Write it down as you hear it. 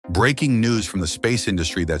Breaking news from the space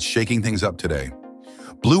industry that's shaking things up today.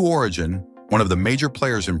 Blue Origin, one of the major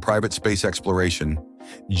players in private space exploration,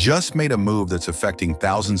 just made a move that's affecting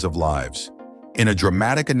thousands of lives. In a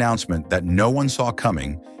dramatic announcement that no one saw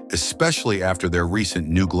coming, especially after their recent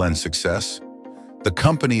New Glenn success, the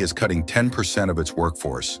company is cutting 10% of its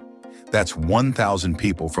workforce. That's 1,000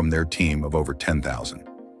 people from their team of over 10,000.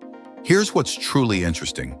 Here's what's truly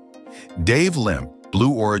interesting. Dave Limp,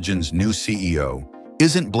 Blue Origin's new CEO,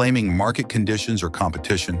 isn't blaming market conditions or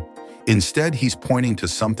competition. Instead, he's pointing to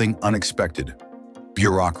something unexpected: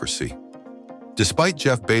 bureaucracy. Despite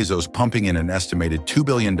Jeff Bezos pumping in an estimated $2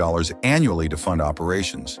 billion annually to fund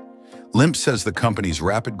operations, Limp says the company's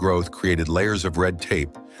rapid growth created layers of red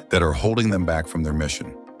tape that are holding them back from their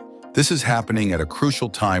mission. This is happening at a crucial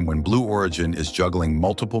time when Blue Origin is juggling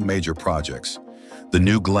multiple major projects: the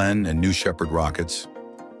New Glenn and New Shepard rockets,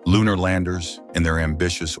 lunar landers, and their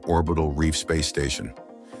ambitious orbital reef space station.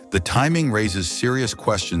 The timing raises serious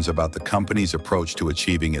questions about the company's approach to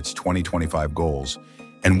achieving its 2025 goals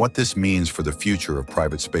and what this means for the future of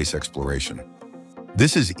private space exploration.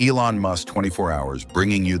 This is Elon Musk 24 Hours,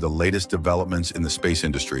 bringing you the latest developments in the space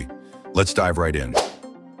industry. Let's dive right in.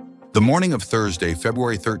 The morning of Thursday,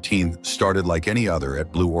 February 13th, started like any other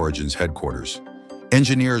at Blue Origin's headquarters.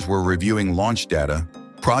 Engineers were reviewing launch data,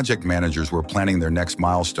 project managers were planning their next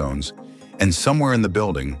milestones, and somewhere in the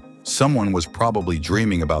building, someone was probably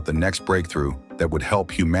dreaming about the next breakthrough that would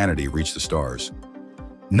help humanity reach the stars.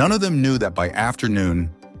 None of them knew that by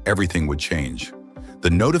afternoon, everything would change.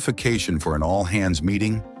 The notification for an all-hands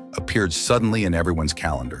meeting appeared suddenly in everyone's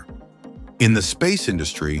calendar. In the space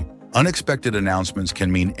industry, unexpected announcements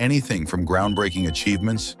can mean anything from groundbreaking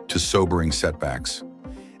achievements to sobering setbacks.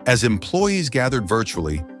 As employees gathered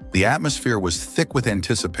virtually, the atmosphere was thick with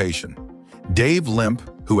anticipation. Dave Limp,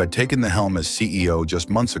 who had taken the helm as CEO just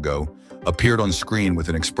months ago, appeared on screen with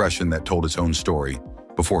an expression that told its own story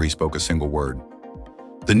before he spoke a single word.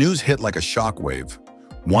 The news hit like a shockwave.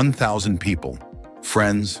 1,000 people,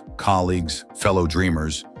 friends, colleagues, fellow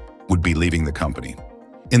dreamers, would be leaving the company.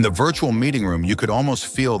 In the virtual meeting room, you could almost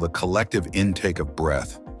feel the collective intake of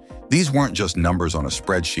breath. These weren't just numbers on a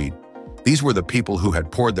spreadsheet. These were the people who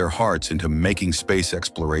had poured their hearts into making space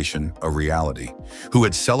exploration a reality, who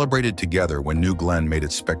had celebrated together when New Glenn made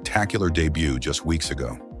its spectacular debut just weeks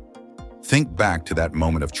ago. Think back to that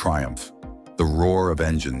moment of triumph, the roar of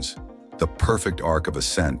engines, the perfect arc of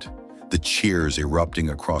ascent, the cheers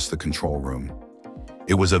erupting across the control room.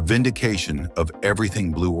 It was a vindication of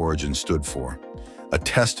everything Blue Origin stood for, a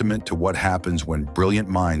testament to what happens when brilliant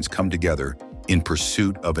minds come together in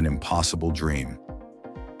pursuit of an impossible dream.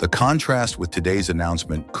 The contrast with today's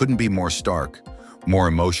announcement couldn't be more stark, more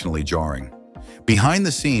emotionally jarring. Behind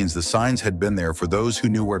the scenes, the signs had been there for those who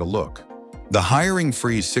knew where to look. The hiring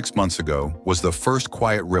freeze 6 months ago was the first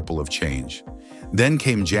quiet ripple of change. Then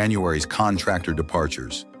came January's contractor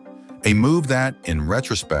departures, a move that, in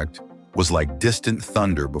retrospect, was like distant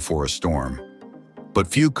thunder before a storm. But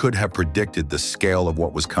few could have predicted the scale of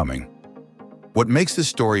what was coming. What makes this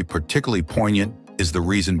story particularly poignant is the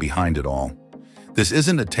reason behind it all. This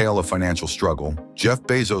isn't a tale of financial struggle. Jeff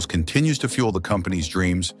Bezos continues to fuel the company's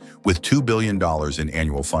dreams with $2 billion in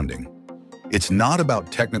annual funding. It's not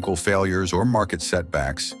about technical failures or market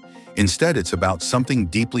setbacks. Instead, it's about something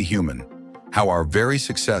deeply human, how our very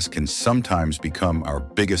success can sometimes become our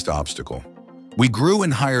biggest obstacle. "We grew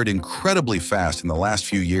and hired incredibly fast in the last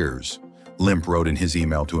few years," Limp wrote in his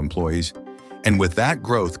email to employees, "and with that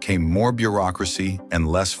growth came more bureaucracy and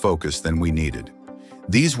less focus than we needed."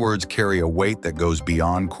 These words carry a weight that goes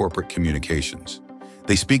beyond corporate communications.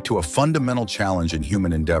 They speak to a fundamental challenge in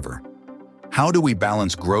human endeavor. How do we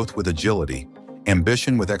balance growth with agility,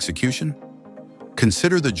 ambition with execution?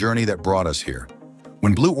 Consider the journey that brought us here.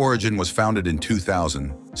 When Blue Origin was founded in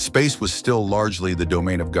 2000, space was still largely the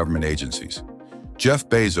domain of government agencies. Jeff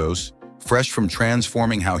Bezos, fresh from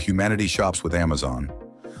transforming how humanity shops with Amazon,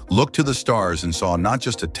 looked to the stars and saw not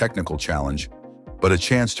just a technical challenge, but a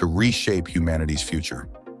chance to reshape humanity's future.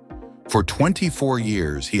 For 24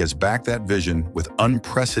 years, he has backed that vision with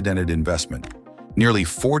unprecedented investment, nearly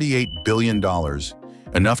 $48 billion,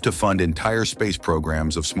 enough to fund entire space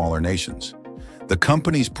programs of smaller nations. The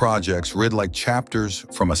company's projects read like chapters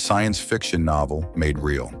from a science fiction novel made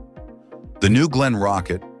real. The New Glenn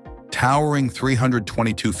rocket, towering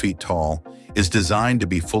 322 feet tall, is designed to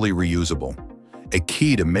be fully reusable, a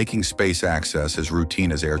key to making space access as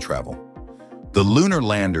routine as air travel. The lunar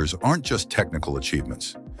landers aren't just technical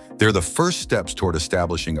achievements. They're the first steps toward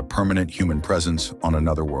establishing a permanent human presence on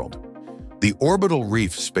another world. The Orbital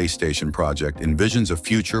Reef Space Station project envisions a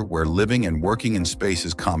future where living and working in space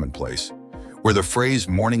is commonplace, where the phrase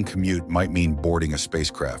morning commute might mean boarding a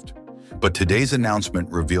spacecraft. But today's announcement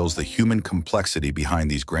reveals the human complexity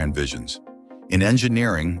behind these grand visions. In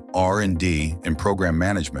engineering, R&D, and program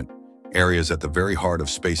management, areas at the very heart of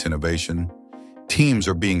space innovation, teams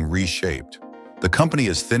are being reshaped. The company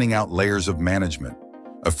is thinning out layers of management,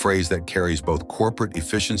 a phrase that carries both corporate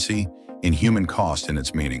efficiency and human cost in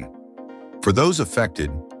its meaning. For those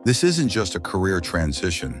affected, this isn't just a career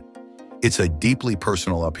transition. It's a deeply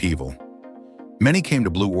personal upheaval. Many came to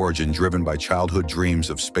Blue Origin driven by childhood dreams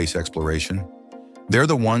of space exploration. They're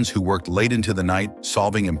the ones who worked late into the night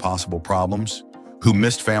solving impossible problems, who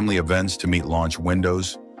missed family events to meet launch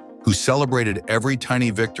windows, who celebrated every tiny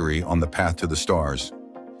victory on the path to the stars.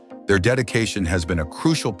 Their dedication has been a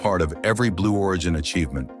crucial part of every Blue Origin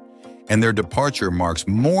achievement, and their departure marks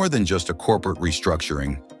more than just a corporate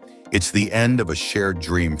restructuring. It's the end of a shared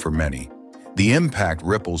dream for many. The impact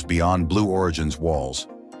ripples beyond Blue Origin's walls.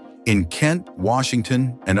 In Kent,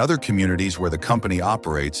 Washington, and other communities where the company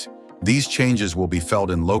operates, these changes will be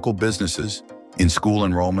felt in local businesses, in school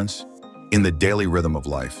enrollments, in the daily rhythm of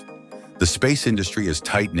life. The space industry is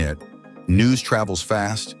tight-knit, news travels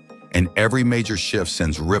fast, and every major shift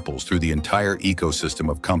sends ripples through the entire ecosystem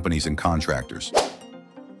of companies and contractors.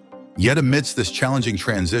 Yet amidst this challenging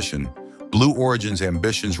transition, Blue Origin's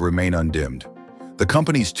ambitions remain undimmed. The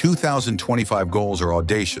company's 2025 goals are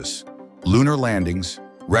audacious: lunar landings,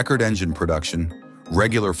 record engine production,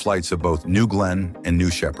 regular flights of both New Glenn and New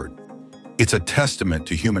Shepard. It's a testament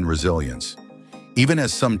to human resilience. Even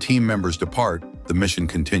as some team members depart, the mission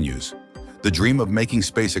continues. The dream of making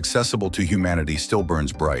space accessible to humanity still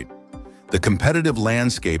burns bright. The competitive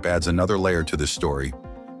landscape adds another layer to this story.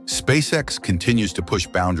 SpaceX continues to push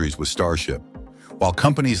boundaries with Starship, while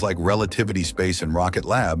companies like Relativity Space and Rocket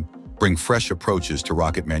Lab bring fresh approaches to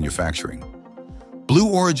rocket manufacturing. Blue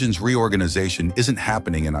Origin's reorganization isn't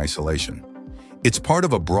happening in isolation. It's part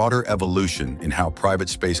of a broader evolution in how private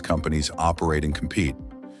space companies operate and compete.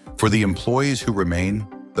 For the employees who remain,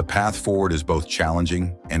 the path forward is both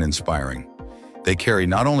challenging and inspiring. They carry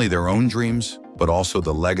not only their own dreams, but also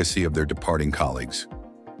the legacy of their departing colleagues.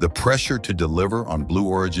 The pressure to deliver on Blue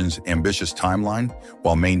Origin's ambitious timeline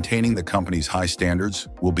while maintaining the company's high standards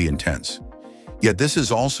will be intense. Yet this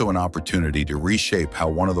is also an opportunity to reshape how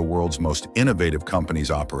one of the world's most innovative companies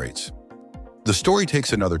operates. The story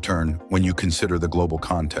takes another turn when you consider the global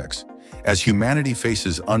context. As humanity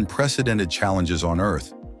faces unprecedented challenges on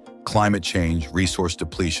Earth, climate change, resource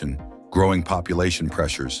depletion, growing population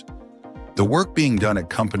pressures, the work being done at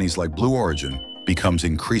companies like Blue Origin becomes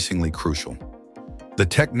increasingly crucial. The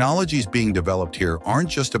technologies being developed here aren't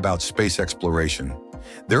just about space exploration.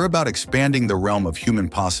 They're about expanding the realm of human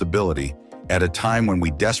possibility at a time when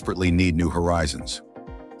we desperately need new horizons.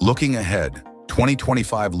 Looking ahead,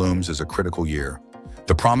 2025 looms as a critical year.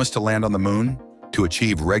 The promise to land on the moon, to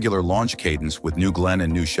achieve regular launch cadence with New Glenn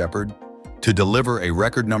and New Shepard, to deliver a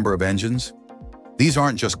record number of engines, these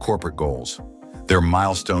aren't just corporate goals. They're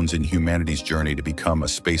milestones in humanity's journey to become a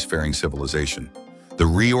spacefaring civilization. The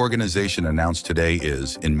reorganization announced today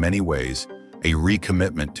is, in many ways, a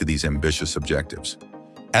recommitment to these ambitious objectives.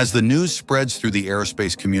 As the news spreads through the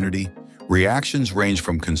aerospace community, reactions range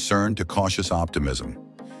from concern to cautious optimism.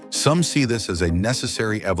 Some see this as a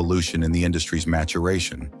necessary evolution in the industry's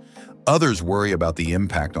maturation. Others worry about the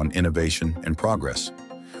impact on innovation and progress.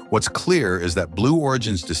 What's clear is that Blue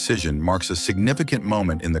Origin's decision marks a significant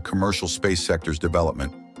moment in the commercial space sector's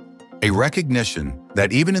development. A recognition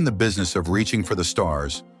that even in the business of reaching for the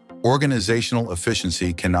stars, organizational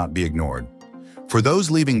efficiency cannot be ignored. For those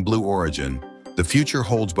leaving Blue Origin, the future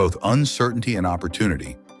holds both uncertainty and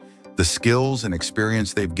opportunity. The skills and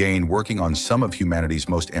experience they've gained working on some of humanity's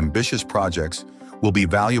most ambitious projects will be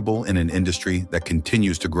valuable in an industry that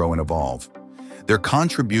continues to grow and evolve. Their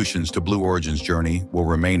contributions to Blue Origin's journey will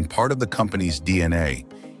remain part of the company's DNA,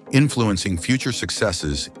 influencing future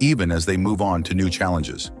successes even as they move on to new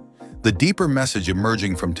challenges. The deeper message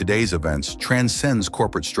emerging from today's events transcends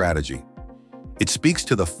corporate strategy. It speaks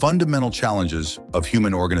to the fundamental challenges of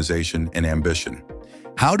human organization and ambition.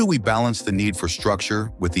 How do we balance the need for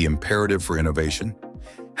structure with the imperative for innovation?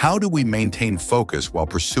 How do we maintain focus while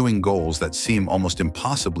pursuing goals that seem almost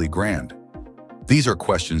impossibly grand? These are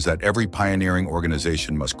questions that every pioneering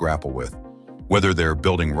organization must grapple with, whether they're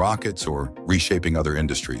building rockets or reshaping other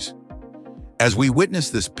industries. As we witness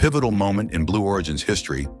this pivotal moment in Blue Origin's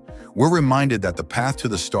history, we're reminded that the path to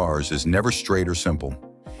the stars is never straight or simple.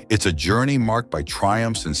 It's a journey marked by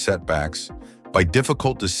triumphs and setbacks, by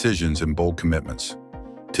difficult decisions and bold commitments.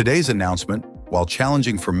 Today's announcement, while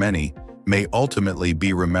challenging for many, may ultimately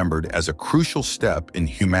be remembered as a crucial step in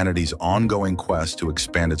humanity's ongoing quest to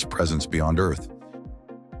expand its presence beyond Earth.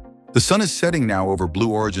 The sun is setting now over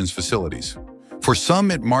Blue Origin's facilities. For some,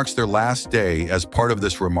 it marks their last day as part of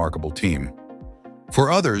this remarkable team. For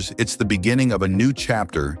others, it's the beginning of a new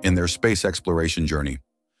chapter in their space exploration journey.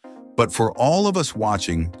 But for all of us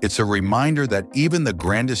watching, it's a reminder that even the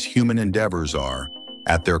grandest human endeavors are,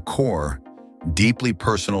 at their core, deeply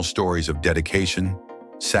personal stories of dedication,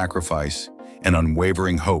 sacrifice, and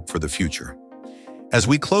unwavering hope for the future. As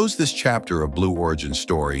we close this chapter of Blue Origin's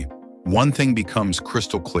story, one thing becomes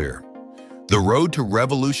crystal clear. The road to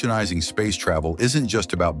revolutionizing space travel isn't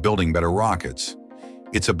just about building better rockets.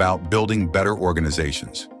 It's about building better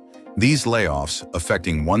organizations. These layoffs,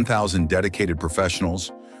 affecting 1,000 dedicated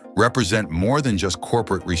professionals, represent more than just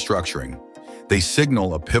corporate restructuring. They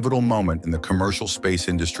signal a pivotal moment in the commercial space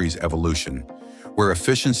industry's evolution, where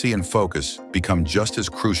efficiency and focus become just as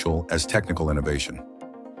crucial as technical innovation.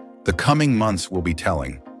 The coming months will be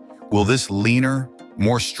telling. Will this leaner,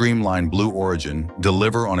 more streamlined Blue Origin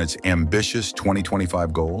deliver on its ambitious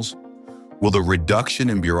 2025 goals? Will the reduction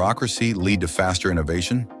in bureaucracy lead to faster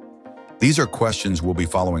innovation? These are questions we'll be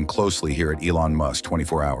following closely here at Elon Musk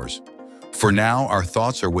 24 Hours. For now, our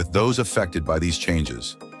thoughts are with those affected by these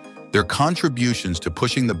changes. Their contributions to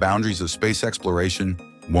pushing the boundaries of space exploration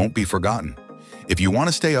won't be forgotten. If you want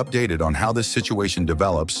to stay updated on how this situation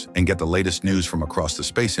develops and get the latest news from across the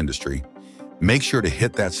space industry, make sure to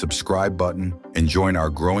hit that subscribe button and join our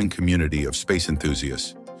growing community of space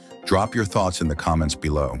enthusiasts. Drop your thoughts in the comments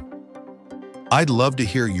below. I'd love to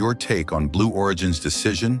hear your take on Blue Origin's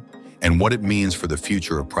decision and what it means for the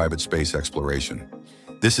future of private space exploration.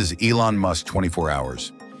 This is Elon Musk 24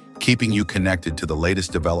 Hours, keeping you connected to the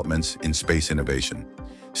latest developments in space innovation.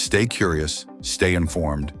 Stay curious, stay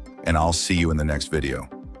informed, and I'll see you in the next video.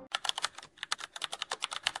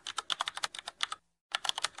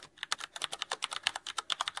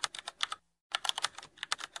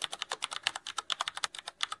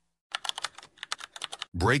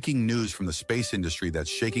 Breaking news from the space industry that's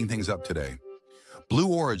shaking things up today. Blue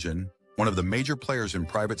Origin, one of the major players in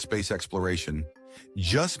private space exploration,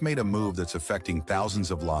 just made a move that's affecting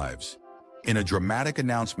thousands of lives. In a dramatic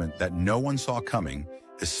announcement that no one saw coming,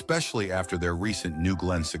 especially after their recent New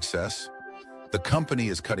Glenn success, the company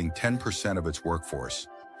is cutting 10% of its workforce.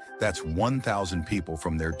 That's 1,000 people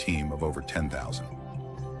from their team of over 10,000.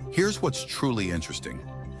 Here's what's truly interesting.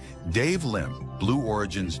 Dave Limp, Blue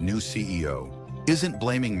Origin's new CEO, isn't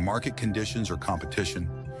blaming market conditions or competition.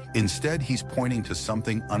 Instead, he's pointing to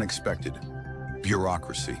something unexpected: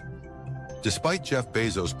 bureaucracy. Despite Jeff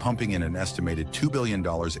Bezos pumping in an estimated $2 billion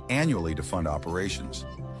annually to fund operations,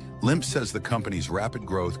 Limp says the company's rapid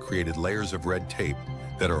growth created layers of red tape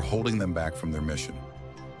that are holding them back from their mission.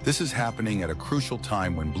 This is happening at a crucial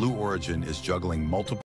time when Blue Origin is juggling multiple